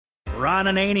Ron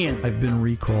Ananian. I've been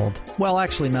recalled. Well,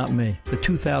 actually, not me. The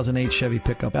 2008 Chevy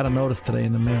pickup. Got a notice today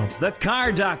in the mail. The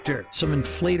Car Doctor. Some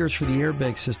inflators for the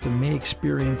airbag system may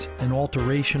experience an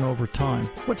alteration over time.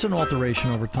 What's an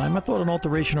alteration over time? I thought an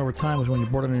alteration over time was when you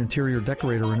brought an interior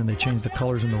decorator in and they changed the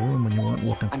colors in the room when you weren't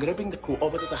looking. I'm going to bring the crew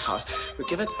over to the house. We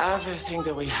give it everything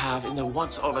that we have in the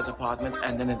once-over department,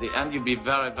 and then at the end, you'll be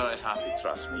very, very happy.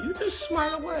 Trust me. You just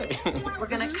smile away. We're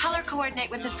going to color coordinate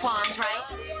with the swans, right?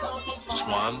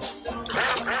 Swans?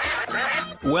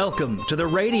 Welcome to the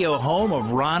radio home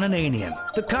of Ron Ananian,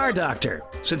 the Car Doctor.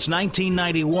 Since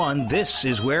 1991, this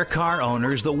is where car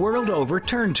owners the world over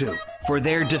turn to for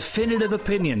their definitive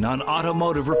opinion on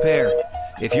automotive repair.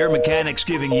 If your mechanic's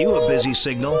giving you a busy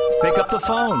signal, pick up the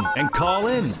phone and call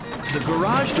in. The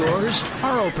garage doors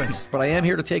are open. But I am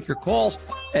here to take your calls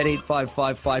at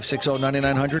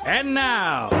 855-560-9900. And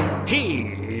now,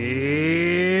 here's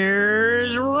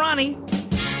Ronnie.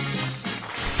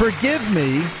 Forgive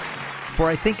me, for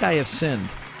I think I have sinned.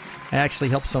 I actually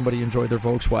helped somebody enjoy their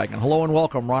Volkswagen. Hello and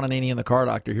welcome, Ron Ananian, the Car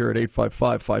Doctor, here at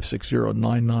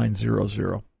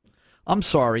 855-560-9900. I'm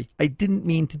sorry, I didn't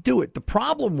mean to do it. The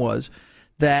problem was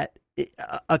that,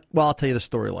 I'll tell you the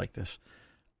story like this.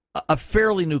 A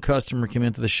fairly new customer came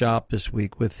into the shop this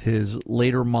week with his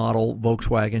later model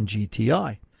Volkswagen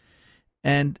GTI.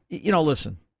 And,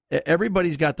 listen,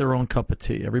 everybody's got their own cup of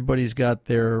tea. Everybody's got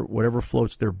their whatever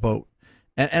floats their boat.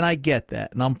 And I get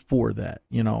that, and I'm for that.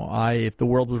 If the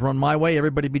world was run my way,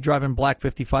 everybody'd be driving black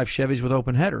 55 Chevys with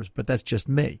open headers, but that's just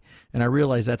me. And I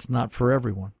realize that's not for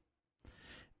everyone.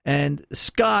 And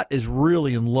Scott is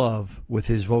really in love with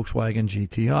his Volkswagen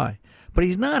GTI, but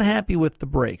he's not happy with the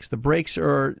brakes. The brakes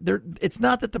it's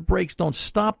not that the brakes don't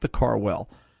stop the car well.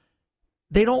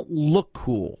 They don't look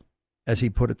cool, as he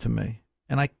put it to me.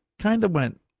 And I kind of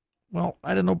went, well, I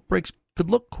didn't know brakes could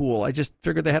look cool. I just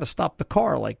figured they had to stop the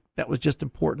car. Like, that was just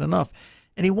important enough.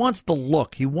 And he wants the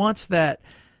look. He wants that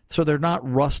so they're not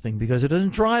rusting because it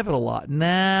doesn't drive it a lot.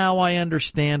 Now I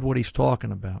understand what he's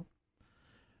talking about.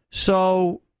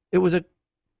 So it was a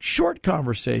short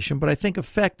conversation, but I think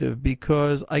effective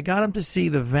because I got him to see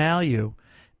the value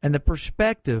and the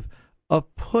perspective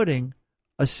of putting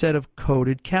a set of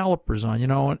coated calipers on,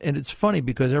 and it's funny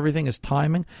because everything is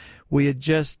timing. We had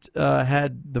just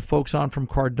had the folks on from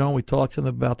Cardone. We talked to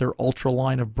them about their ultra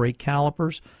line of brake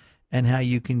calipers and how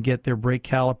you can get their brake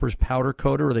calipers powder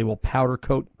coated, or they will powder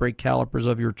coat brake calipers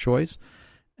of your choice.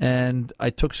 And I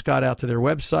took Scott out to their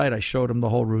website. I showed him the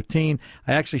whole routine.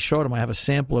 I actually showed him I have a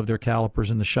sample of their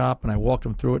calipers in the shop, and I walked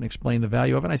him through it and explained the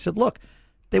value of it. And I said, look,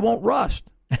 they won't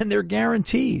rust, and they're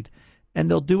guaranteed, and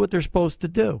they'll do what they're supposed to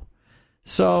do.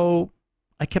 So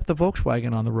I kept the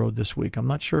Volkswagen on the road this week. I'm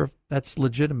not sure if that's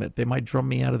legitimate. They might drum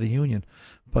me out of the union.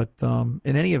 But in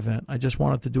any event, I just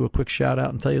wanted to do a quick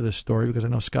shout-out and tell you this story because I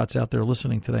know Scott's out there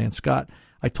listening today. And, Scott,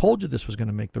 I told you this was going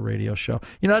to make the radio show.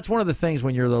 That's one of the things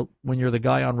when you're the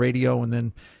guy on radio and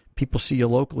then people see you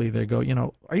locally, they go, are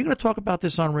you going to talk about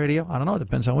this on radio? I don't know. It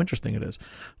depends how interesting it is.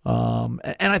 And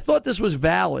I thought this was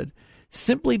valid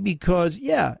simply because,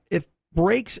 if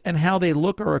brakes and how they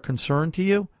look are a concern to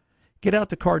you, get out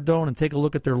to Cardone and take a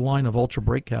look at their line of ultra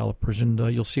brake calipers, and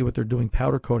you'll see what they're doing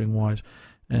powder coating wise.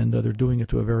 And they're doing it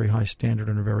to a very high standard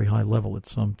and a very high level.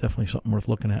 It's definitely something worth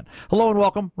looking at. Hello and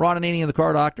welcome. Ron Ananian, the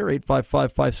Car Doctor.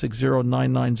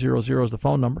 855-560-9900 is the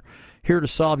phone number. Here to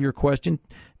solve your question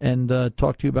and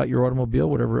talk to you about your automobile,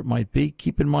 whatever it might be.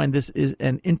 Keep in mind this is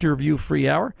an interview-free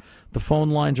hour. The phone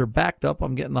lines are backed up.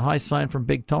 I'm getting the high sign from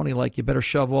Big Tony like you better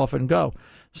shove off and go.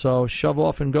 So shove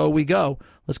off and go we go.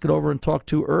 Let's get over and talk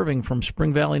to Irving from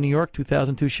Spring Valley, New York,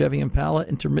 2002 Chevy Impala,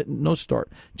 intermittent no start.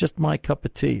 Just my cup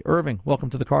of tea. Irving, welcome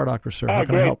to the Car Doctor, sir. How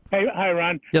can I help? Hey, hi,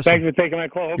 Ron. Yes, Thanks sir. for taking my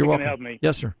call. Hope You're you welcome. can help me.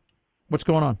 Yes, sir. What's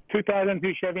going on?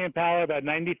 2002 Chevy Impala, about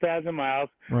 90,000 miles.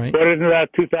 Right. Bought it in about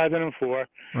 2004.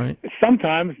 Right.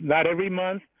 Sometimes, not every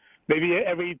month, maybe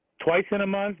every twice in a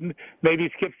month, maybe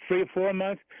skip 3 or 4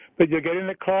 months, but you'll get in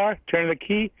the car, turn the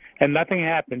key, and nothing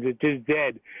happens. It's just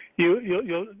dead.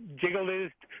 You'll jiggle the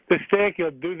stick,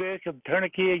 you'll do this, you'll turn the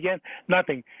key again,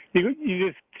 nothing. You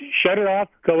just shut it off,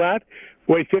 go out,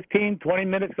 wait 15, 20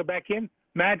 minutes, go back in,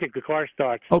 magic, the car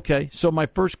starts. Okay, so my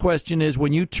first question is,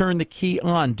 when you turn the key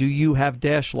on, do you have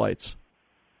dash lights?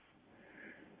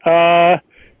 Don't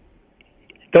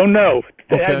know.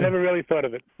 Okay. I've never really thought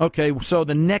of it. Okay, so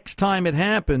the next time it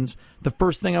happens, the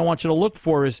first thing I want you to look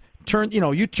for is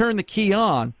you turn the key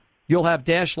on, you'll have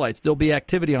dash lights. There'll be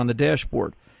activity on the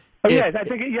dashboard. Oh, yes, I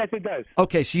think yes, it does.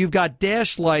 Okay, so you've got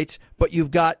dash lights, but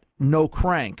you've got no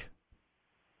crank.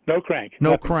 No crank.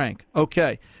 No Nothing. crank.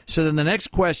 Okay, so then the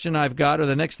next question I've got, or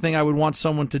the next thing I would want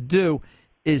someone to do,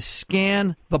 is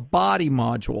scan the body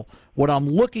module. What I'm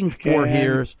looking for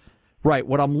here is Right.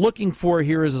 What I'm looking for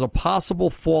here is a possible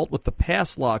fault with the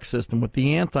pass lock system, with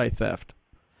the anti-theft.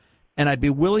 And I'd be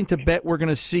willing to bet we're going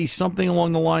to see something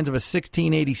along the lines of a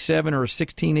 1687 or a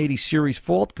 1680 series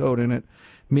fault code in it,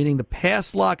 meaning the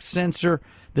pass lock sensor,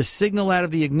 the signal out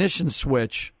of the ignition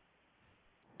switch,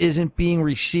 isn't being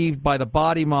received by the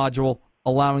body module,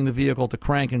 allowing the vehicle to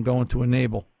crank and go into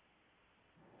enable.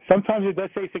 Sometimes it does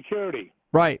say security.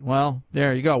 Right. Well,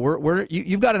 there you go.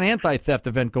 You've got an anti-theft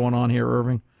event going on here,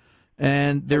 Irving,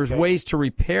 and there's ways to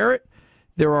repair it.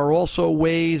 There are also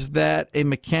ways that a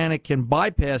mechanic can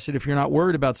bypass it if you're not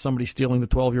worried about somebody stealing the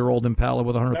 12-year-old Impala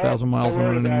with 100,000 miles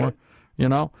on it anymore. You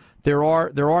know, there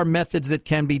are methods that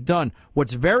can be done.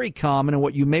 What's very common and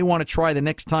what you may want to try the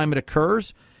next time it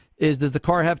occurs is, does the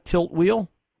car have tilt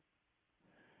wheel?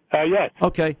 Yes.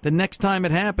 Okay. The next time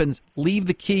it happens, leave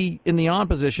the key in the on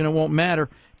position. It won't matter.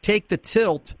 Take the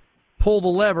tilt, pull the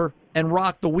lever, and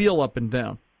rock the wheel up and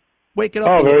down. Wake it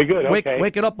up. Oh, very good.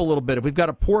 Wake it up a little bit. If we've got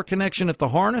a poor connection at the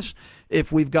harness,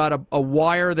 if we've got a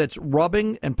wire that's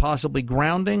rubbing and possibly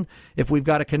grounding, if we've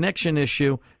got a connection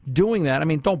issue, doing that. I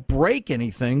mean, don't break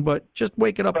anything, but just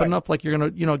wake it up enough, like you're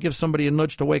going to, give somebody a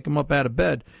nudge to wake them up out of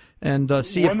bed, and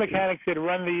see. One mechanic said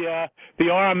run the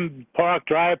arm park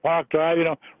drive, run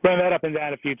that up and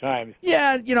down a few times.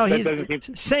 Yeah,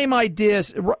 same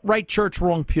ideas. Right church,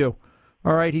 wrong pew.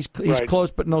 All right, he's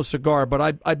close but no cigar.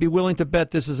 But I'd be willing to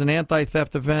bet this is an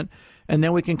anti-theft event, and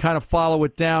then we can kind of follow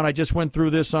it down. I just went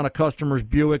through this on a customer's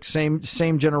Buick, same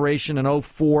generation, an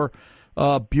 04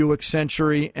 Buick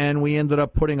Century, and we ended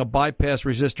up putting a bypass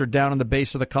resistor down in the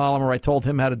base of the column. Or I told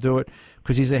him how to do it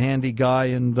because he's a handy guy,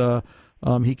 and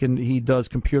he does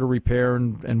computer repair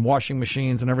and washing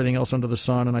machines and everything else under the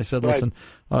sun. And I said, listen,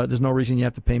 there's no reason you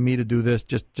have to pay me to do this.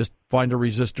 Just find a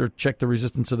resistor, check the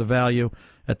resistance of the value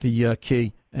at the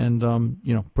key, and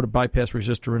put a bypass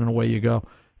resistor in, and away you go.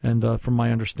 And from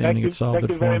my understanding, it solved it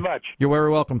for him. Thank you very much. You're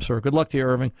very welcome, sir. Good luck to you,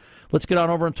 Irving. Let's get on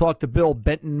over and talk to Bill,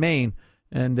 Benton, Maine,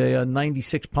 and a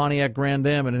 96 Pontiac Grand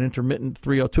Am and an intermittent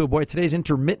 302. Boy, today's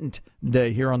intermittent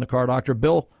day here on the Car Doctor.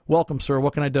 Bill, welcome, sir.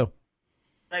 What can I do?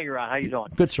 Thank you, Ron. How you doing?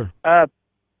 Good, sir.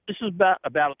 This is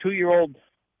about a 2-year-old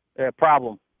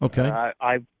problem. Okay.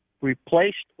 I've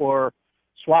replaced or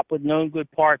swapped with known good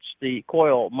parts the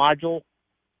coil, module,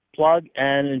 plug,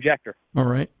 and injector. All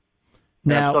right.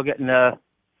 Now, I'm still getting a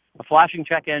flashing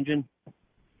check engine.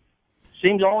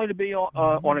 Seems only to be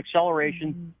on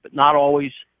acceleration, but not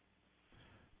always.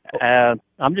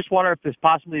 I'm just wondering if there's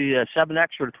possibly a 7X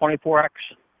or a 24X.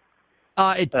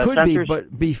 It could sensors. be,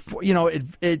 but before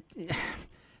it.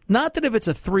 Not that if it's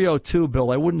a 302,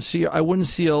 Bill, I wouldn't see a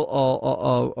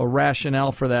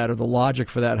rationale for that or the logic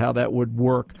for that, how that would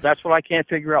work. That's what I can't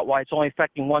figure out, why it's only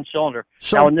affecting one cylinder.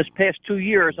 So, now, in this past 2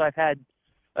 years, I've had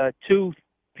 2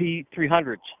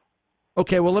 P300s.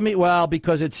 Okay,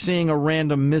 because it's seeing a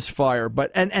random misfire,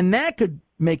 but and that could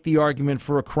make the argument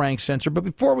for a crank sensor. But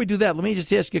before we do that, let me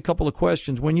just ask you a couple of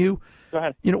questions. When you Go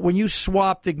ahead. When you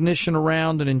swapped ignition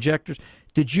around and injectors,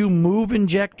 did you move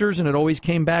injectors and it always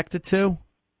came back to 2?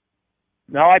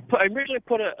 No, I originally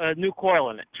put a new coil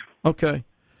in it. Okay.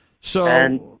 So,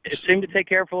 and it seemed to take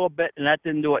care of it for a little bit, and that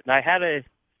didn't do it. And I had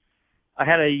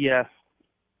a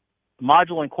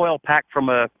module and coil pack from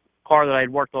a car that I had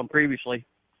worked on previously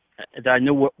that I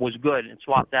knew was good, and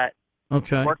swapped that.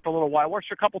 Okay. Worked for a little while. Worked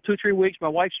for a couple, 2-3 weeks. My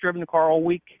wife's driven the car all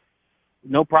week,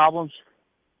 no problems.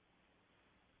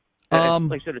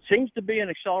 Like I said, it seems to be an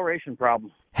acceleration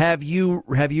problem. Have you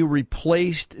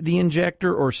replaced the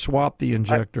injector or swapped the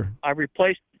injector? I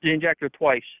replaced the injector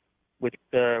twice with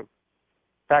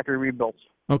factory rebuilds.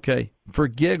 Okay. For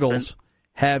giggles,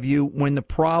 have you, when the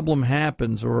problem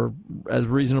happens, or as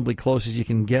reasonably close as you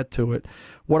can get to it,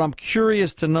 what I'm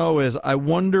curious to know is, I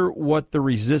wonder what the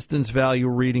resistance value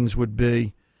readings would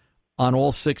be on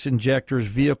all 6 injectors,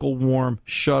 vehicle warm,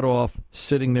 shut off,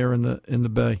 sitting there in the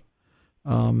bay.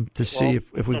 To see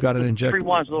if we've got an injector.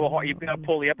 3-1's a little hard. You've got to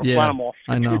pull the upper plenum off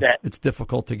to do that. It's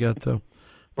difficult to get to.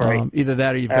 Right. Either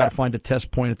that or you've got to find a test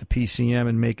point at the PCM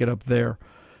and make it up there.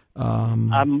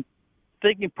 I'm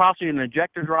thinking possibly an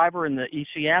injector driver in the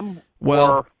ECM,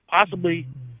 or possibly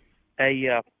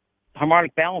a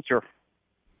harmonic balancer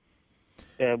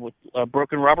with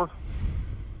broken rubber.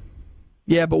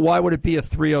 Yeah, but why would it be a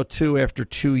 302 after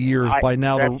 2 years? I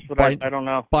don't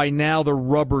know. By now, the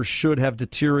rubber should have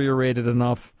deteriorated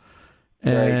enough,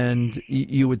 and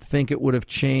you would think it would have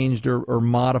changed or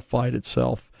modified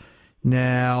itself.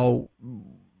 Now,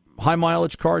 high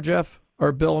mileage car, Jeff?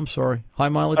 Or Bill, I'm sorry. High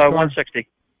mileage car? 160.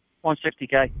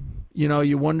 160K.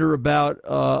 You wonder about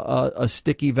a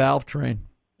sticky valve train.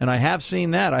 And I have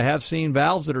seen that. I have seen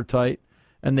valves that are tight,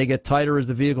 and they get tighter as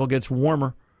the vehicle gets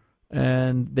warmer.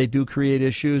 and they do create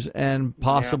issues and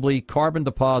possibly carbon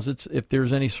deposits if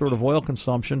there's any sort of oil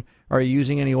consumption. Are you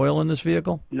using any oil in this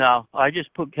vehicle? No, I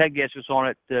just put head gaskets on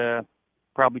it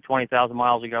probably 20,000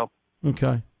 miles ago.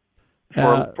 Okay.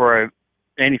 For a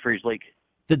antifreeze leak.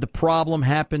 Did the problem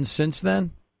happen since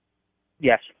then?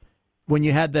 Yes. When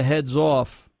you had the heads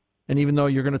off, and even though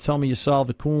you're going to tell me you solved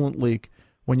the coolant leak,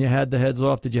 when you had the heads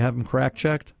off, did you have them crack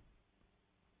checked?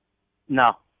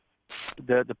 No.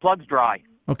 The plug's dry.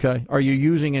 Okay. Are you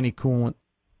using any coolant?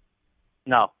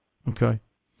 No. Okay.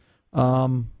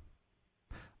 I'm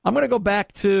going to go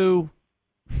back to,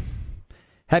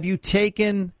 have you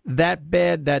taken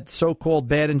that so-called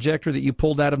bad injector that you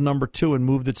pulled out of number 2 and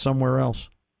moved it somewhere else?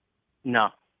 No.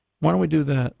 Why don't we do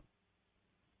that?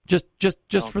 Just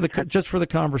for the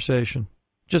conversation,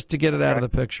 just to get it out of the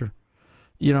picture.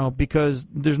 You know, because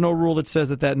there's no rule that says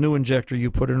that new injector you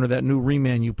put in or that new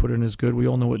reman you put in is good. We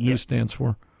all know what new stands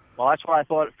for. Well, that's what I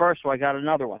thought at first, so I got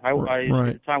another one. At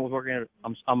the time I was working at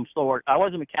I'm still working. I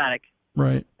was a mechanic.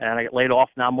 Right. And I got laid off.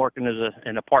 Now I'm working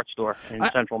in a parts store in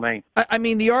Central Maine. I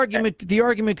mean, the argument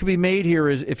could be made here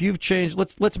is if you've changed,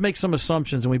 let's make some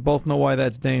assumptions, and we both know why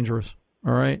that's dangerous.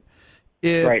 All right.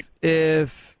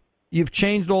 If you've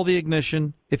changed all the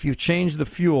ignition, if you've changed the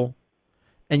fuel,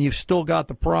 and you've still got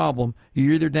the problem,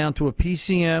 you're either down to a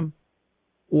PCM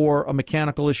or a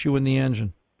mechanical issue in the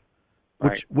engine.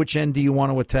 Right. Which end do you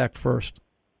want to attack first?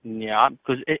 Yeah,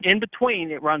 because in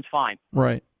between it runs fine.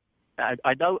 Right.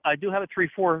 I do have a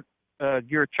 3/4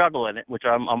 gear chuggle in it, which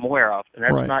I'm aware of, and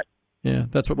that's not. Yeah,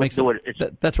 that's what makes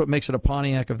it. That's what makes it a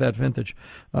Pontiac of that vintage.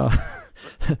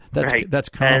 That's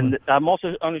common. And I'm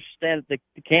also understand that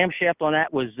the camshaft on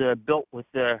that was built with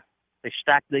they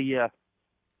stacked the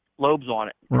lobes on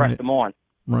it, pressed them on.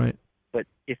 Right. But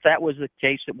if that was the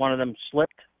case that one of them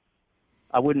slipped,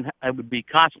 I would be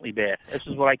constantly bad. This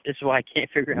is what I can't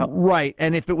figure out. Right.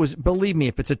 And if it was, believe me,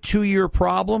 if it's a 2-year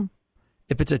problem,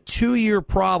 at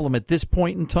this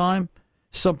point in time,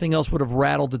 something else would have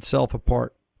rattled itself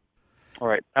apart. All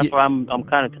right. That's why I'm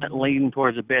kind of leaning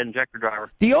towards a bad injector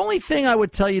driver. The only thing I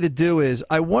would tell you to do is,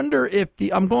 I wonder if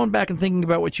I'm going back and thinking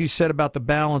about what you said about the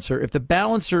balancer. If the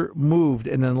balancer moved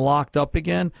and then locked up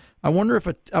again, I wonder if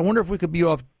we could be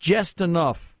off just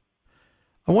enough.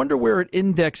 I wonder where it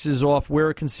indexes off,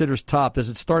 where it considers top. Does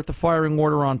it start the firing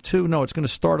order on 2? No, it's going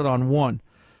to start it on 1.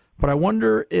 But I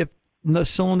wonder if the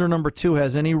cylinder number 2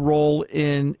 has any role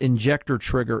in injector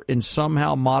trigger, in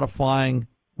somehow modifying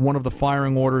one of the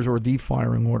firing orders or the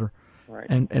firing order, right.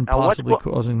 and possibly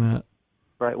causing that.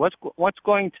 Right. What's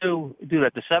going to do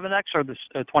that? The 7X or the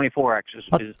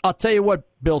 24X? I'll tell you what,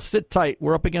 Bill. Sit tight.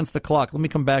 We're up against the clock. Let me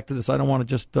come back to this. I don't want to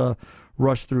just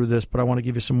rush through this, but I want to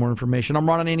give you some more information. I'm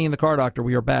Ron Ananian, the Car Doctor.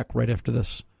 We are back right after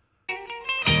this.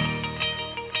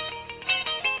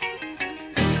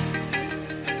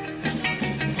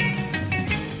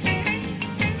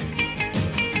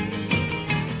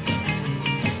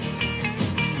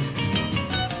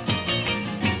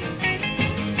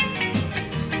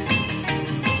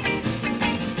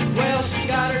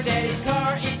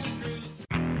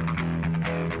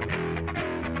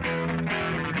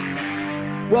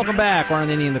 Welcome back. Ron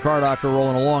Ananian, the Car Doctor,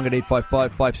 rolling along at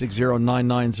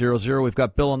 855-560-9900. We've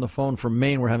got Bill on the phone from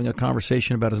Maine. We're having a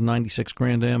conversation about his 96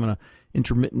 Grand Am and an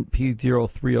intermittent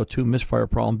P0302 misfire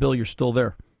problem. Bill, you're still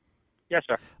there. Yes,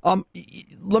 sir.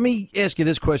 Let me ask you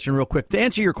this question real quick. To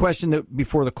answer your question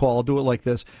before the call, I'll do it like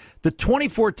this. The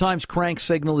 24 times crank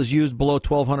signal is used below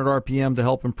 1,200 RPM to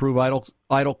help improve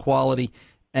idle quality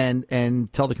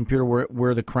and tell the computer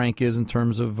where the crank is in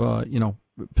terms of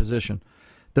position.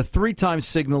 The 3 times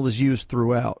signal is used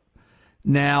throughout.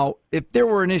 Now, if there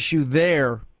were an issue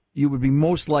there, you would be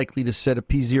most likely to set a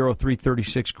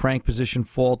P0336 crank position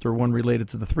fault or one related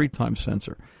to the 3 times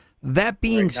sensor. That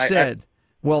being said,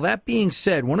 one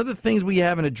of the things we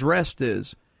haven't addressed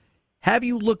is, have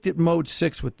you looked at Mode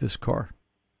 6 with this car?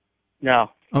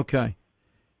 No. Okay.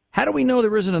 How do we know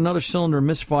there isn't another cylinder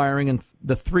misfiring and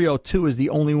the 302 is the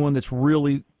only one that's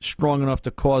really strong enough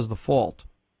to cause the fault?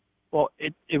 Well,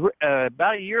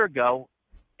 about a year ago,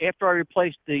 after I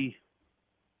replaced the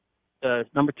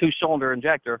number 2 cylinder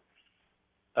injector,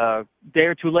 a day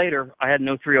or two later, I had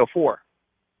no 304.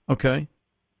 Okay.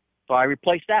 So I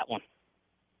replaced that one.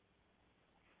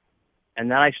 And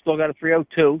then I still got a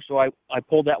 302, so I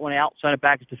pulled that one out, sent it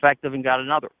back as defective, and got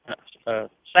another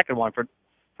second one for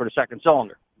the second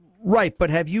cylinder. Right, but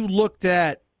have you looked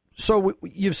at... So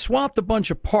you've swapped a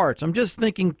bunch of parts. I'm just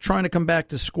thinking, trying to come back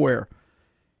to square.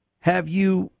 Have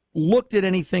you looked at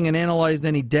anything and analyzed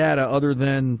any data other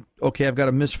than, okay, I've got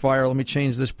a misfire, let me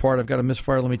change this part, I've got a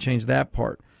misfire, let me change that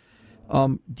part?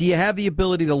 Do you have the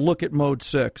ability to look at Mode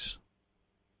 6?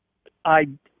 I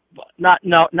Not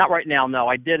right now. No,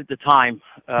 I did at the time.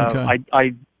 Okay.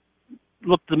 I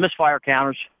looked at the misfire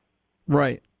counters,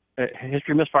 Right.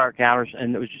 History misfire counters,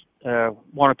 and it was just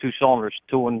 1 or 2 cylinders,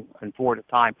 2 and 4 at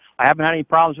a time. I haven't had any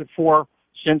problems with 4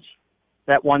 since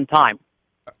that one time.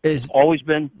 It's always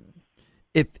been.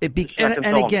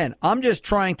 And again, I'm just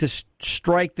trying to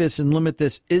strike this and limit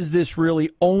this. Is this really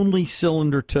only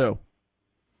cylinder 2?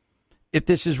 If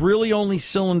this is really only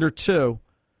cylinder 2,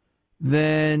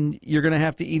 then you're going to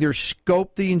have to either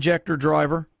scope the injector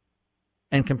driver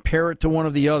and compare it to one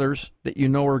of the others that you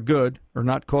know are good or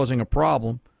not causing a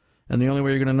problem. And the only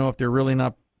way you're going to know if they're really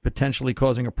not potentially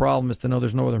causing a problem is to know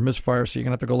there's no other misfire, so you're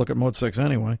going to have to go look at Mode 6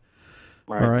 anyway.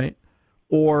 Right. All right?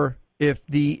 Or if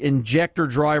the injector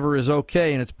driver is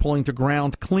okay and it's pulling to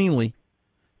ground cleanly,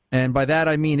 and by that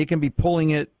I mean it can be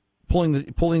turning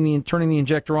the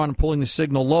injector on and pulling the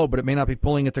signal low, but it may not be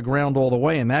pulling it to ground all the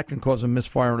way, and that can cause a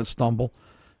misfire and a stumble.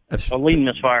 A lean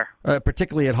misfire.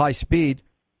 Particularly at high speed.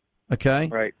 Okay?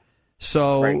 Right.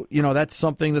 So, that's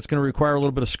something that's going to require a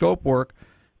little bit of scope work.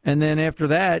 And then after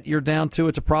that, you're down to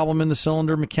it's a problem in the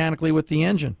cylinder mechanically with the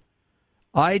engine.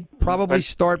 I'd probably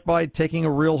start by taking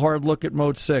a real hard look at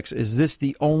Mode 6. Is this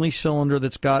the only cylinder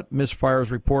that's got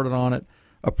misfires reported on it,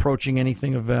 approaching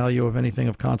anything of value, of anything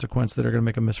of consequence that are going to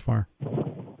make a misfire?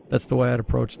 That's the way I'd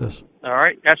approach this. All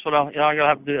right. That's what I'll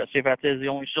have to do. That. See if that is the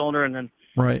only cylinder. And then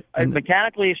right.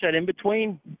 Mechanically, you said in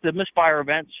between the misfire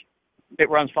events, it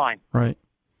runs fine. Right.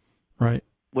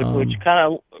 Which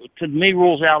kind of, to me,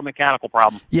 rules out a mechanical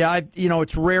problem. Yeah,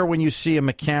 it's rare when you see a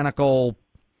mechanical.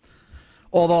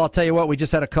 Although I'll tell you what, we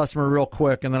just had a customer real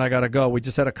quick, and then I got to go. We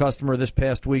just had a customer this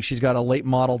past week. She's got a late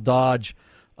model Dodge.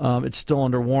 It's still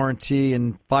under warranty,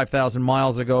 and 5,000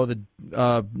 miles ago,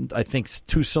 I think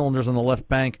 2 cylinders on the left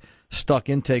bank stuck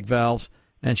intake valves,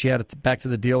 and she had it back to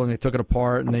the dealer, and they took it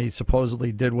apart, and they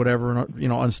supposedly did whatever,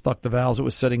 and unstuck the valves. It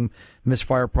was setting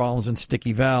misfire problems and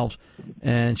sticky valves,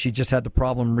 and she just had the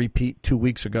problem repeat 2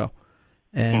 weeks ago,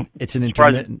 and it's an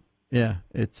intermittent. Yeah,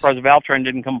 it's surprised the valve train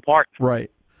didn't come apart. Right.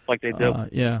 Like they do.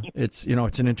 It's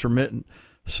it's an intermittent.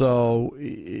 So,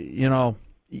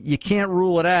 you can't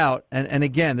rule it out. And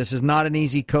again, this is not an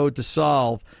easy code to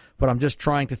solve, but I'm just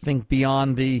trying to think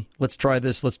beyond the let's try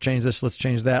this, let's change this, let's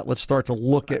change that. Let's start to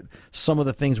look at some of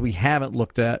the things we haven't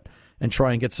looked at and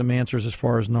try and get some answers as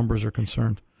far as numbers are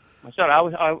concerned. I said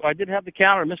I did have the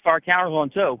misfire counters on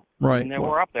too. Right. And they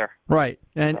were up there. Right.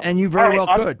 And you very well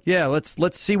could. Yeah,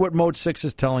 let's see what Mode 6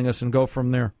 is telling us and go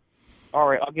from there. All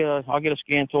right, I'll get a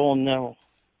scan tool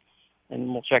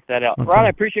and we'll check that out. Okay. Ron, I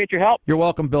appreciate your help. You're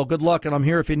welcome, Bill. Good luck, and I'm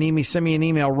here if you need me. Send me an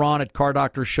email,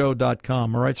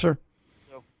 ron@cardoctorshow.com. All right, sir?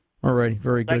 So, all righty,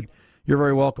 very good. You're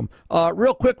very welcome.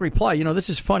 Real quick reply. This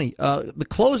is funny. The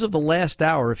close of the last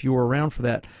hour, if you were around for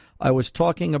that, I was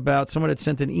talking about someone had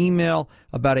sent an email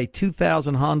about a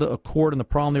 2000 Honda Accord and the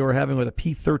problem they were having with a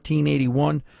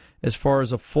P1381 as far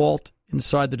as a fault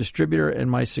inside the distributor,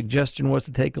 and my suggestion was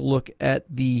to take a look at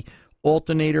the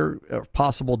alternator,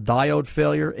 possible diode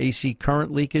failure, AC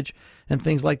current leakage, and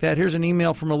things like that. Here's an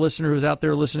email from a listener who's out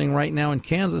there listening right now in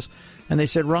Kansas, and they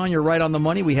said, Ron, you're right on the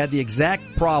money. We had the exact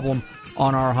problem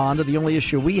on our Honda. The only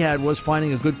issue we had was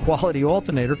finding a good quality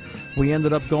alternator. We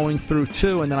ended up going through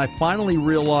 2, and then I finally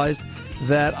realized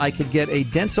that I could get a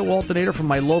Denso alternator from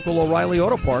my local O'Reilly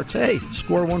Auto Parts. Hey,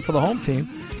 score one for the home team.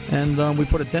 And we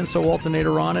put a Denso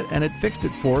alternator on it, and it fixed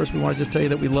it for us. We want to just tell you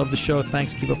that we love the show.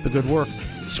 Thanks. Keep up the good work.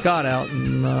 Scott out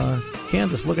in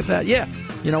Kansas. Look at that. Yeah.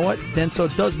 You know what?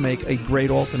 Denso does make a great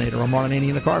alternator. I'm Ron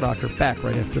Ananian, the Car Doctor. Back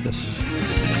right after this.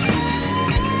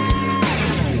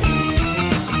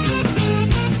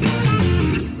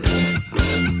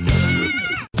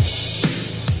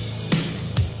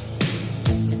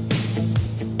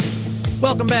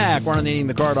 Welcome back. Ron Ananian,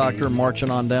 the Car Doctor, marching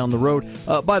on down the road.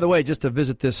 By the way, just to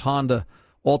visit this Honda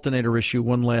alternator issue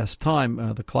one last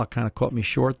time, the clock kind of caught me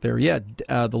short there. Yeah,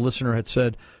 the listener had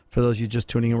said, for those of you just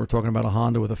tuning in, we're talking about a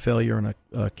Honda with a failure and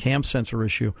a cam sensor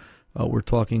issue. We're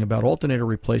talking about alternator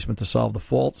replacement to solve the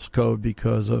faults code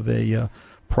because of a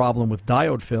problem with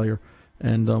diode failure.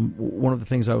 And one of the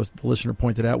things the listener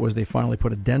pointed out was they finally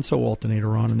put a Denso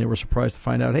alternator on, and they were surprised to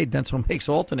find out, hey, Denso makes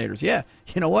alternators. Yeah,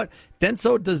 you know what?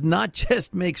 Denso does not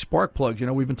just make spark plugs.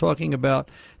 We've been talking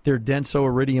about their Denso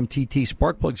Iridium TT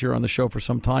spark plugs here on the show for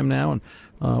some time now, and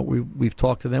we've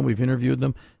talked to them, we've interviewed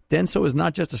them. Denso is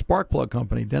not just a spark plug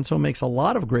company. Denso makes a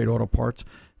lot of great auto parts,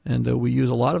 and we use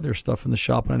a lot of their stuff in the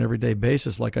shop on an everyday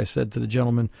basis. Like I said to the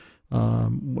gentleman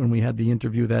when we had the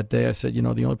interview that day, I said, the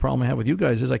only problem I have with you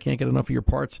guys is I can't get enough of your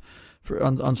parts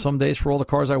on some days for all the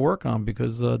cars I work on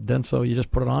because Denso, you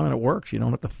just put it on and it works. You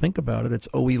don't have to think about it. It's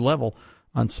OE level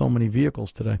on so many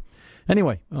vehicles today.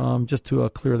 Anyway, just to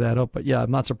clear that up. But, yeah,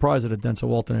 I'm not surprised that a Denso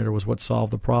alternator was what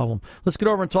solved the problem. Let's get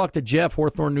over and talk to Jeff,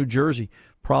 Hawthorne, New Jersey.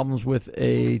 Problems with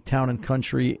a Town and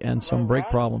Country and some brake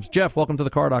problems. Jeff, welcome to the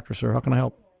Car Doctor, sir. How can I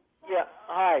help? Yeah,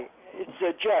 hi. It's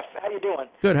Jeff. How you doing?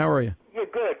 Good. How are you? Yeah,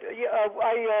 good.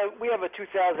 We have a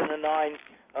 2009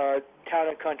 Town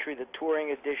and Country, the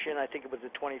Touring Edition. I think it was the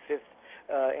 25th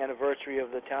anniversary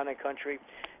of the Town and Country,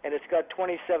 and it's got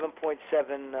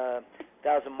 27.7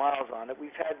 thousand miles on it.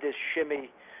 We've had this shimmy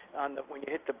on when you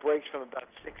hit the brakes from about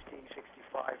 60,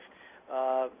 65.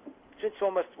 Since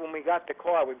almost when we got the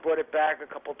car, we brought it back a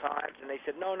couple times, and they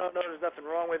said no, there's nothing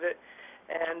wrong with it.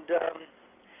 And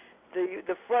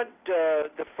the front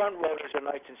rotors are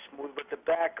nice and smooth, but the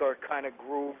back are kind of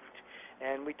grooved.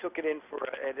 And we took it in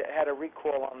it had a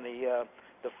recall on the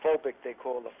Phobic, they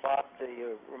call the FOB,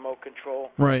 the remote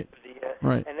control. Right.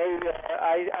 Right. And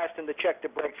I asked them to check the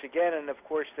brakes again, and of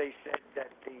course they said that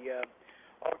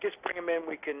just bring them in.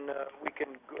 We can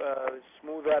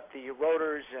smooth out the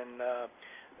rotors and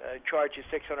charge you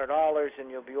 $600,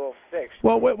 and you'll be all fixed.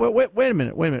 Well, wait a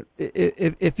minute.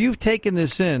 If you've taken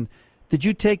this in, did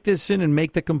you take this in and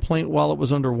make the complaint while it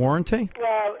was under warranty?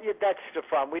 Well, yeah, that's the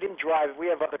problem. We didn't drive it. We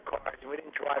have other cars, and we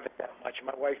didn't drive it that much.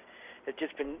 My wife had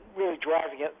just been really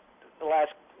driving it the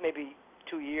last maybe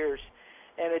 2 years,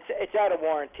 and it's out of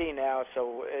warranty now.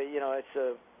 So it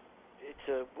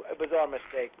was our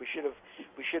mistake. We should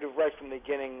have right from the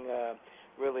beginning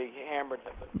really hammered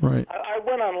them. Right. I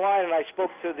went online and I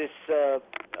spoke to this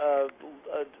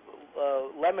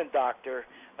Lemon doctor,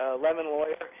 Lemon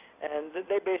lawyer, and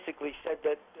they basically said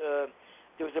that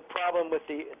there was a problem with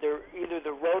either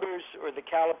the rotors or the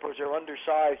calipers are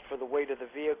undersized for the weight of the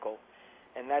vehicle,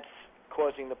 and that's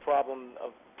causing the problem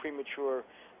of premature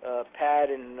pad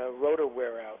and rotor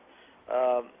wear out.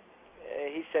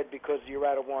 He said because you're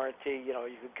out of warranty,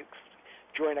 you could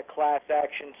join a class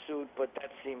action suit, but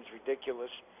that seems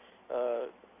ridiculous to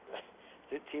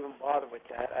even bother with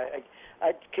that.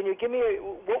 Can you give me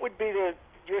what would be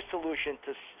your solution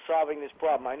to solving this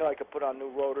problem? I know I could put on new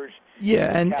rotors.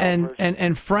 Yeah,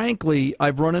 and frankly,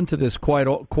 I've run into this quite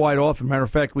often. Matter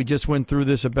of fact, we just went through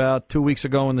this about 2 weeks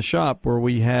ago in the shop where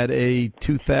we had a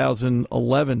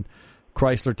 2011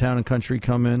 Chrysler Town and Country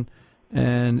come in,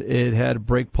 and it had a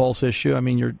brake pulse issue. I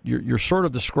mean, you're sort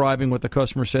of describing what the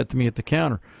customer said to me at the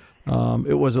counter.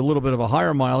 It was a little bit of a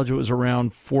higher mileage. It was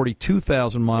around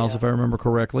 42,000 miles, if I remember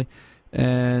correctly.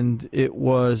 And it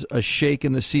was a shake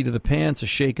in the seat of the pants, a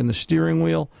shake in the steering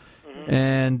wheel. Mm-hmm.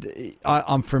 And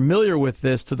I'm familiar with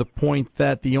this to the point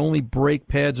that the only brake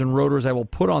pads and rotors I will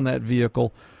put on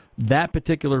that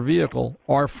particular vehicle,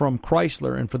 are from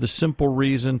Chrysler. And for the simple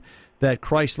reason that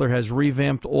Chrysler has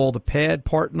revamped all the pad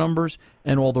part numbers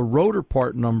and all the rotor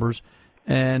part numbers.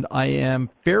 And I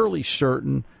am fairly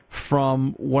certain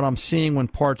from what I'm seeing when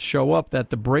parts show up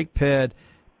that the brake pad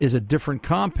is a different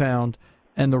compound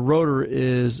and the rotor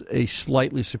is a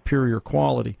slightly superior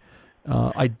quality.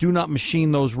 I do not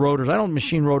machine those rotors. I don't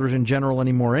machine rotors in general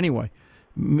anymore anyway.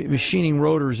 Machining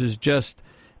rotors is just...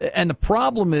 And the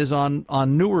problem is on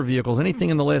newer vehicles, anything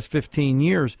in the last 15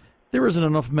 years, there isn't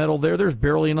enough metal there. There's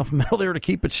barely enough metal there to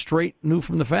keep it straight, new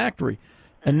from the factory.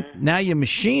 And now you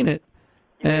machine it,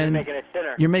 and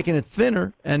you're making it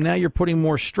thinner, and now you're putting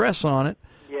more stress on it.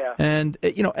 Yeah. And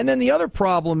and then the other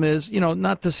problem is,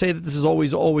 not to say that this is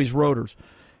always rotors.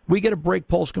 We get a brake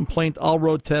pulse complaint, I'll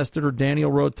road test it, or Danny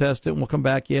will road test it, and we'll come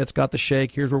back, yeah, it's got the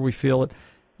shake, here's where we feel it.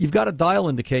 You've got to dial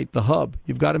indicate the hub.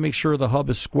 You've got to make sure the hub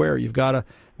is square. You've got to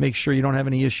make sure you don't have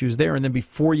any issues there. And then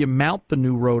before you mount the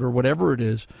new rotor, whatever it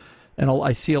is, and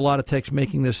I see a lot of techs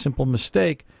making this simple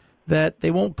mistake, that they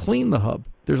won't clean the hub.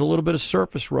 There's a little bit of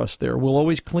surface rust there. We'll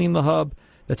always clean the hub.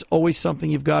 That's always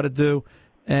something you've got to do.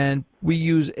 And we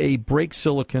use a brake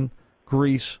silicone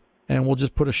grease, and we'll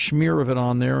just put a smear of it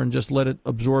on there and just let it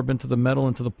absorb into the metal,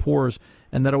 into the pores.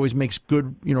 And that always makes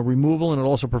good removal, and it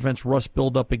also prevents rust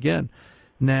buildup again.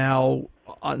 Now,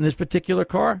 on this particular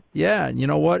car, yeah, you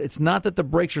know what? It's not that the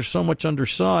brakes are so much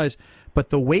undersized, but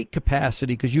the weight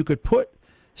capacity, because you could put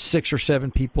 6 or 7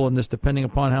 people in this depending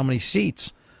upon how many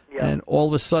seats. Yeah. And all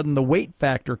of a sudden the weight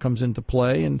factor comes into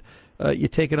play, and you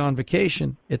take it on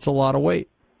vacation, it's a lot of weight.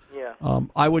 Yeah.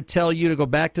 I would tell you to go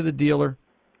back to the dealer,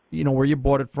 where you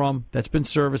bought it from, that's been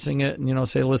servicing it, and,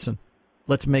 say, listen,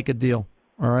 let's make a deal,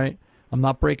 all right? I'm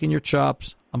not breaking your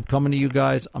chops. I'm coming to you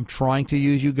guys. I'm trying to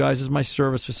use you guys as my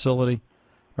service facility,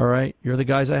 all right? You're the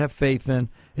guys I have faith in.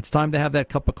 It's time to have that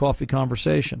cup of coffee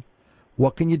conversation.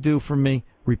 What can you do for me?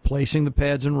 Replacing the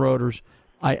pads and rotors.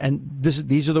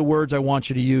 These are the words I want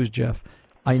you to use, Jeff.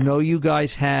 I know you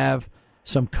guys have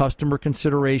some customer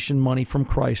consideration money from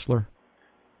Chrysler.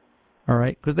 all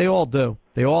right? Because they all do.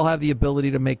 They all have the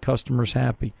ability to make customers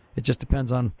happy. It just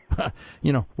depends on,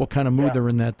 what kind of mood they're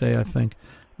in that day, I think.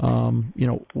 I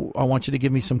want you to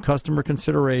give me some customer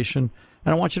consideration,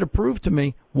 and I want you to prove to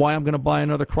me why I'm going to buy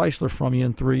another Chrysler from you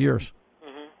in 3 years.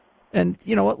 Mm-hmm. And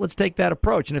you know what? Let's take that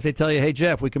approach. And if they tell you, hey,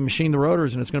 Jeff, we can machine the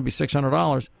rotors and it's going to be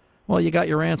 $600, well, you got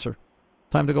your answer.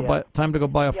 Time to go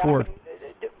buy a Ford.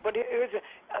 But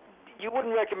you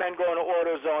wouldn't recommend going to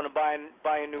AutoZone and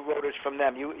buying new rotors from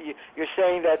them. You're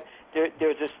saying that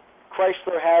there's this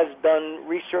Chrysler has done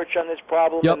research on this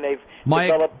problem and they've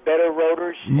developed better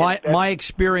rotors. My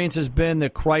experience has been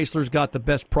that Chrysler's got the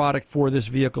best product for this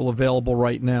vehicle available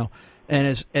right now.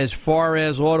 And as far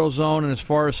as AutoZone and as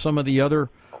far as some of the other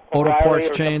auto parts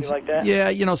chains, like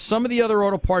that? Some of the other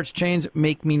auto parts chains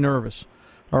make me nervous.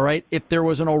 All right, if there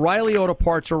was an O'Reilly Auto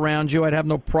Parts around you, I'd have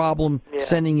no problem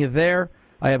sending you there.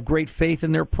 I have great faith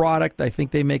in their product. I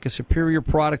think they make a superior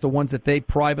product, the ones that they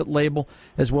private label,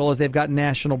 as well as they've got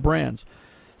national brands.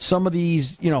 Some of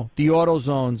these, the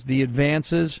AutoZones, the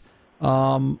Advances,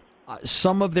 some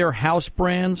of their house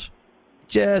brands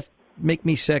just make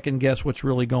me second guess what's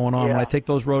really going on. Yeah. When I take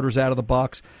those rotors out of the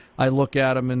box, I look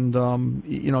at them and,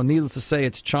 needless to say,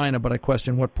 it's China, but I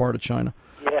question what part of China.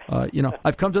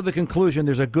 I've come to the conclusion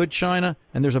there's a good China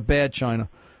and there's a bad China.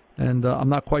 And I'm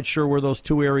not quite sure where those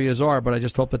two areas are, but I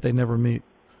just hope that they never meet.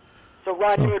 So,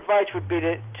 Ron, your advice would be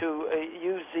to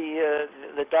use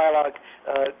the dialogue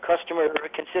customer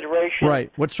consideration. Right.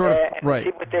 What sort of see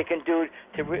what they can do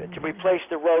to replace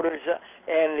the rotors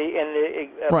and the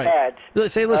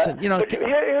pads. Say, listen,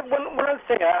 But one other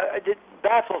thing that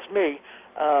baffles me.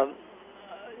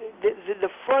 The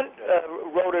front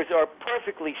rotors are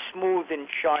perfectly smooth and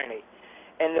shiny,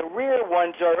 and the rear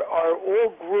ones are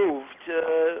all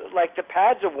grooved, like the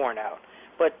pads are worn out.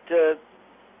 But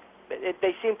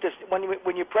they seem to,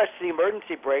 when you press the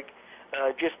emergency brake,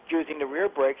 just using the rear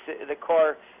brakes, the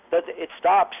car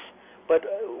stops. But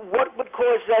what would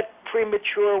cause that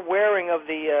premature wearing of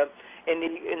the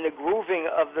in the grooving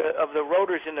of the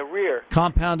rotors in the rear?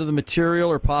 Compound of the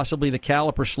material, or possibly the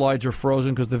caliper slides are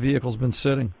frozen because the vehicle's been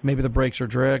sitting. Maybe the brakes are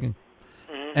dragging.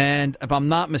 Mm-hmm. And if I'm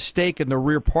not mistaken, the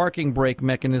rear parking brake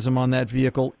mechanism on that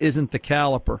vehicle isn't the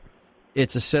caliper.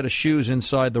 It's a set of shoes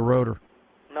inside the rotor.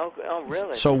 No, oh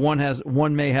really? So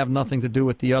one may have nothing to do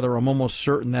with the other. I'm almost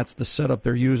certain that's the setup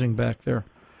they're using back there.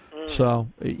 Mm. So,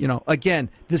 again,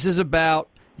 this is about,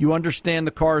 you understand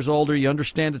the car's older, you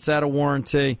understand it's out of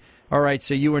warranty. All right,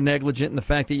 so you were negligent in the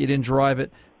fact that you didn't drive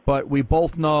it, but we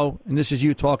both know, and this is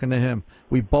you talking to him,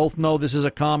 we both know this is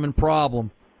a common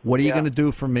problem. What are you going to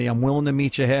do for me? I'm willing to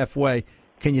meet you halfway.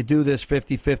 Can you do this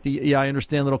 50-50? Yeah, I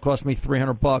understand it'll cost me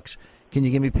 $300. Can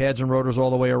you give me pads and rotors all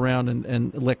the way around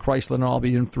and let Chrysler know I'll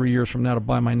be in 3 years from now to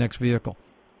buy my next vehicle?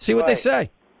 See what they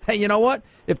say. Hey, you know what?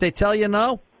 If they tell you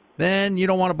no, then you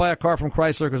don't want to buy a car from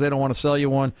Chrysler because they don't want to sell you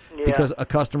one because a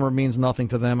customer means nothing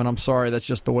to them, and I'm sorry, that's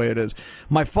just the way it is.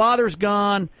 My father's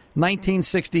gone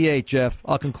 1968, Jeff.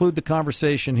 I'll conclude the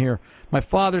conversation here. My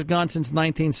father's gone since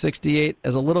 1968.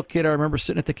 As a little kid, I remember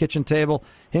sitting at the kitchen table,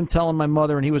 him telling my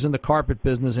mother, and he was in the carpet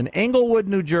business in Englewood,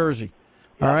 New Jersey,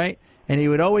 all right? And he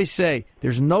would always say,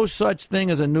 there's no such thing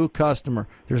as a new customer.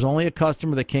 There's only a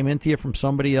customer that came into you from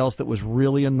somebody else that was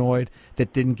really annoyed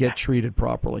that didn't get treated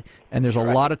properly. And there's a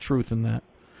lot of truth in that.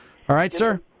 All right,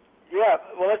 sir? Yeah,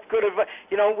 well, that's good advice.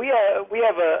 We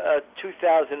have a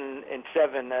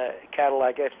 2007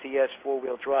 Cadillac FCS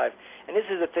four-wheel drive. And this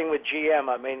is the thing with GM.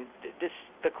 I mean,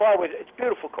 the car it's a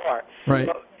beautiful car. Right.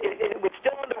 So it was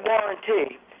still under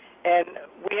warranty, and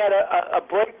we had a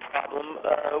brake problem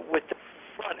with the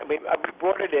front. I mean, we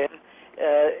brought it in.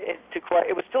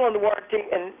 It was still under warranty,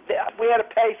 and we had to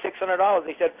pay $600.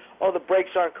 He said, "Oh, the brakes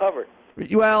aren't covered."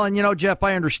 Well, and Jeff,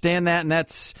 I understand that, and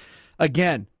that's,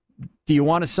 again, do you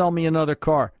want to sell me another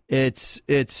car? It's.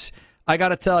 I got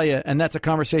to tell you, and that's a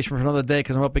conversation for another day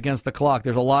because I'm up against the clock.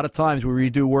 There's a lot of times where we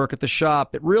do work at the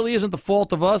shop. It really isn't the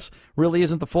fault of us, really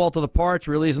isn't the fault of the parts,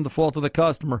 really isn't the fault of the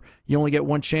customer. You only get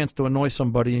one chance to annoy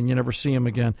somebody, and you never see them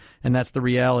again, and that's the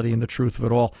reality and the truth of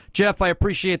it all. Jeff, I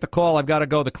appreciate the call. I've got to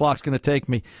go. The clock's going to take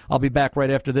me. I'll be back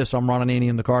right after this. I'm Ron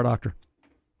Ananian, the Car Doctor.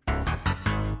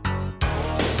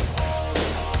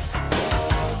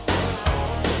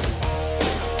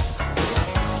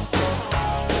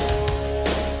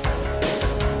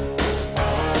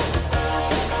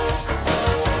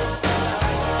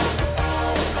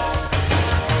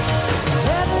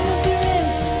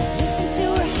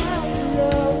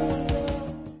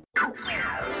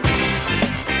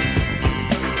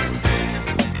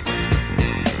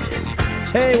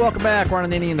 Hey, welcome back. Ron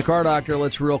Ananian, the Car Doctor.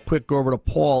 Let's real quick go over to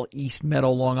Paul, East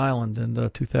Meadow, Long Island, in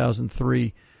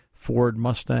 2003 Ford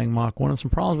Mustang Mach-1 and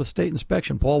some problems with state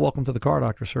inspection. Paul, welcome to the Car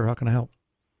Doctor, sir. How can I help?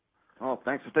 Oh,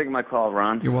 thanks for taking my call,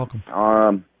 Ron. You're welcome.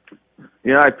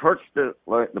 I purchased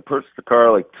the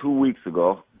car like 2 weeks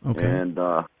ago. Okay. And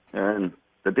the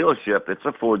dealership, it's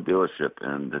a Ford dealership,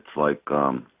 and it's like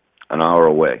an hour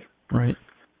away. Right.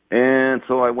 And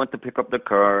so I went to pick up the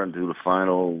car and do the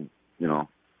final,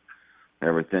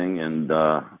 everything, and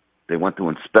they went to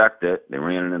inspect it. They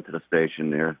ran it into the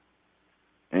station there,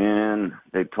 and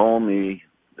they told me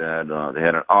that they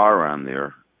had an R on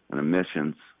there, an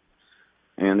emissions,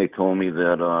 and they told me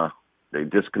that they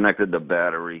disconnected the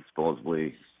battery,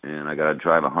 supposedly, and I got to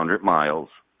drive 100 miles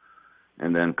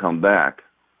and then come back.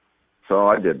 So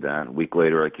I did that. A week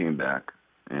later, I came back,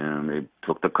 and they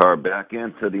took the car back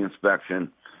into the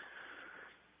inspection,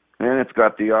 and it's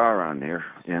got the R on there.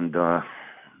 And the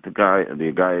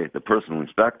person who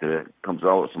inspected it comes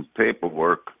out with some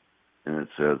paperwork, and it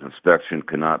says inspection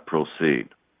cannot proceed.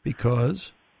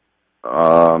 Because?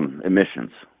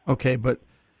 Emissions. Okay, but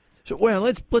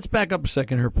let's back up a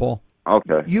second here, Paul.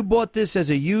 Okay. You bought this as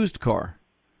a used car.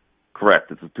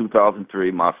 Correct. It's a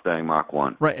 2003 Mustang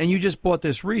Mach-1. Right, and you just bought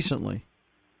this recently.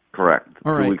 Correct.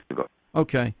 All right. 2 weeks ago.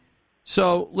 Okay.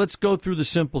 So let's go through the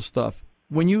simple stuff.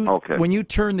 When you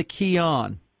turn the key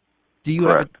on, do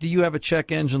you have a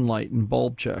check engine light and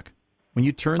bulb check? When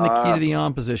you turn the key to the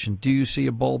on position, do you see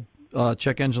a bulb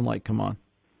check engine light come on?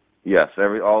 Yes,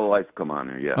 all the lights come on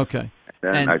there, yes. Okay.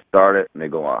 Then I start it and they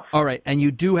go off. All right, and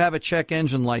you do have a check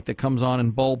engine light that comes on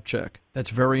in bulb check. That's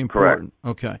very important.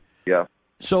 Correct. Okay. Yeah.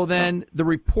 So then the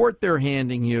report they're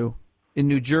handing you, in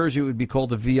New Jersey it would be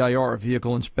called a VIR, a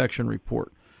Vehicle Inspection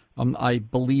Report. I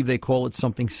believe they call it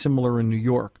something similar in New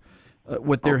York.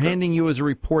 What they're handing you is a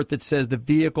report that says the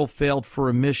vehicle failed for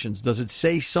emissions. Does it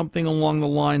say something along the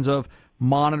lines of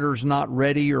monitors not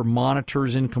ready or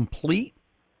monitors incomplete?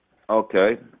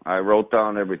 Okay. I wrote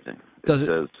down everything. It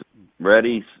says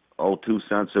ready, O2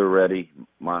 sensor ready,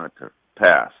 monitor,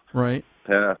 pass. Right.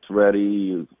 Pass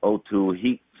ready, O2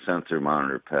 heat sensor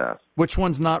monitor, pass. Which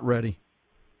one's not ready?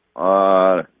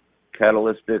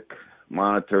 Catalytic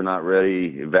monitor not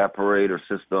ready, evaporator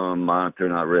system monitor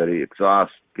not ready,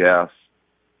 exhaust gas.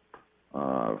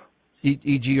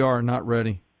 EGR not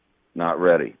ready. Not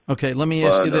ready. Okay, let me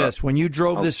ask you this. When you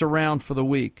drove this around for the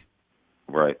week,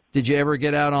 right, did you ever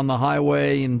get out on the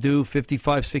highway and do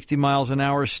 55, 60 miles an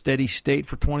hour steady state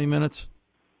for 20 minutes?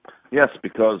 Yes,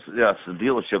 because, the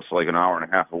dealership's like an hour and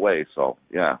a half away, so,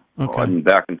 yeah. Okay. So I've been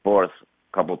back and forth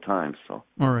a couple of times, so.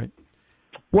 All right.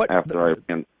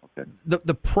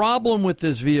 The problem with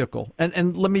this vehicle,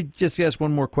 and let me just ask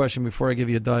one more question before I give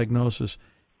you a diagnosis,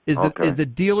 is the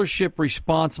dealership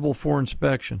responsible for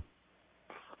inspection?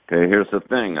 Okay, here's the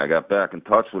thing. I got back in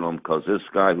touch with him because this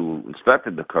guy who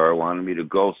inspected the car wanted me to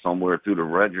go somewhere through the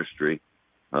registry,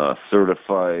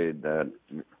 certified that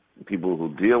people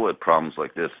who deal with problems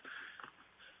like this.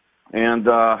 And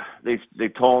they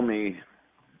told me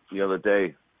the other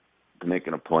day to make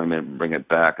an appointment and bring it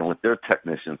back and let their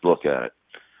technicians look at it.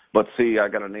 But see, I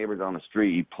got a neighbor down the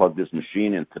street. He plugged his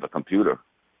machine into the computer,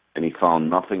 and he found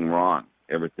nothing wrong.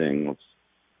 Everything was.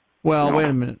 Well, wait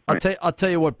a minute. I'll tell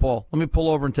you what, Paul. Let me pull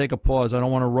over and take a pause. I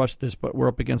don't want to rush this, but we're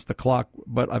up against the clock.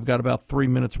 But I've got about 3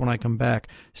 minutes when I come back.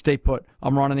 Stay put.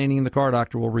 I'm Ron Ananian, the Car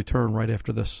Doctor. We'll return right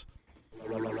after this.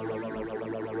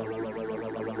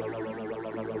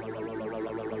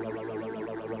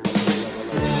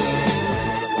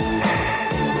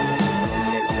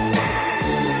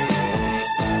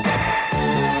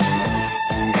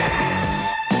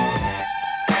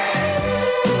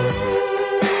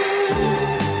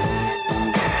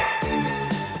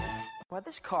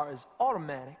 This car is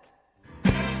automatic,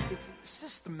 it's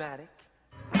systematic,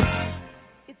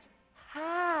 it's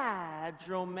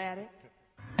hydromatic.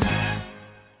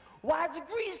 Why, it's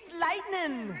greased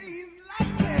lightning!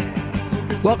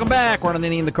 Welcome back. Ron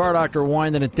Ananian, the Car Doctor,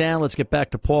 winding it down. Let's get back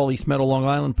to Paul, East Meadow, Long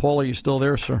Island. Paul, are you still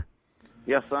there, sir?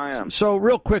 Yes, I am. So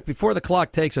real quick, before the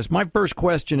clock takes us, my first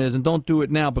question is, and don't do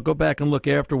it now, but go back and look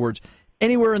afterwards,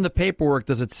 anywhere in the paperwork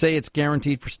does it say it's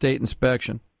guaranteed for state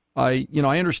inspection? I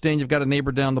understand you've got a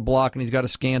neighbor down the block and he's got a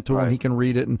scan tool and he can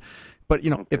read it. But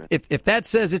if that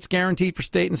says it's guaranteed for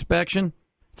state inspection,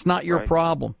 it's not your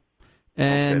problem.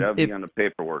 And that'll be on the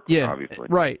paperwork, obviously.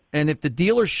 Right. And if the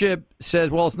dealership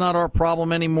says, well, it's not our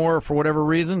problem anymore for whatever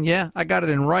reason, I got it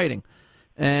in writing.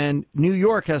 And New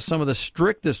York has some of the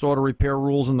strictest auto repair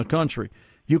rules in the country.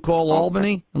 You call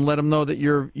Albany and let them know that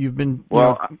you've been.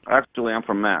 Actually, I'm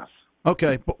from Mass.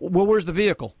 Okay, but where's the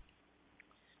vehicle?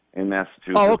 In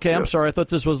Massachusetts. Oh, okay. I'm sorry. I thought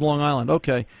this was Long Island.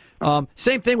 Okay.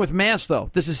 Same thing with Mass, though.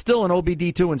 This is still an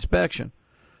OBD2 inspection.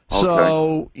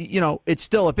 So, it's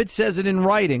still, if it says it in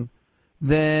writing,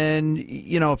 then,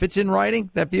 if it's in writing,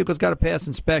 that vehicle's got to pass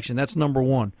inspection. That's number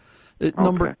one.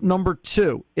 Number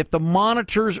two, if the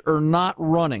monitors are not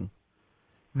running,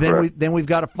 then we've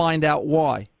got to find out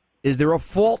why. Is there a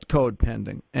fault code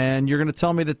pending? And you're going to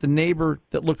tell me that the neighbor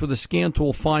that looked with a scan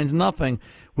tool finds nothing.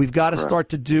 We've got to start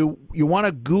to you want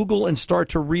to Google and start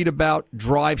to read about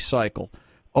drive cycle,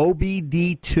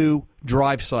 OBD2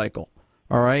 drive cycle.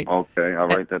 All right? Okay, I'll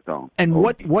write that down. And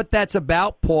what that's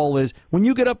about, Paul, is when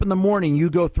you get up in the morning, you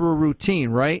go through a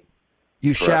routine, right?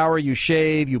 You shower, you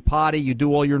shave, you potty, you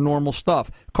do all your normal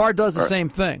stuff. Car does the same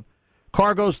thing.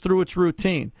 Car goes through its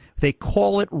routine. They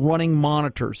call it running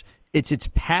monitors. It's its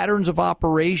patterns of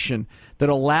operation that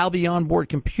allow the onboard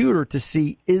computer to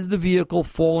see, is the vehicle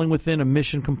falling within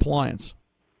emission compliance?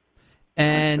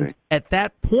 And at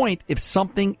that point, if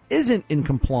something isn't in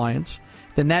compliance,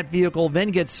 then that vehicle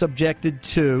then gets subjected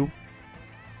to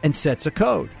and sets a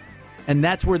code. And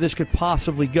that's where this could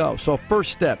possibly go. So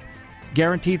first step,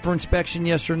 guaranteed for inspection,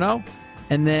 yes or no?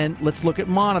 And then let's look at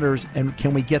monitors, and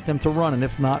can we get them to run? And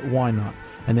if not, why not?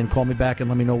 And then call me back and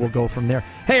let me know. We'll go from there.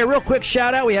 Hey, a real quick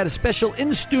shout-out. We had a special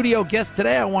in-studio guest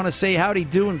today. I want to say howdy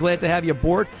do and glad to have you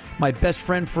aboard. My best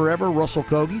friend forever, Russell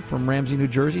Kogi from Ramsey, New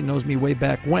Jersey, knows me way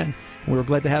back when. We were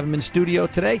glad to have him in studio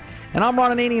today. And I'm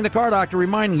Ron Ananian, the Car Doctor,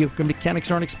 reminding you,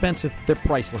 mechanics aren't expensive. They're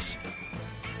priceless.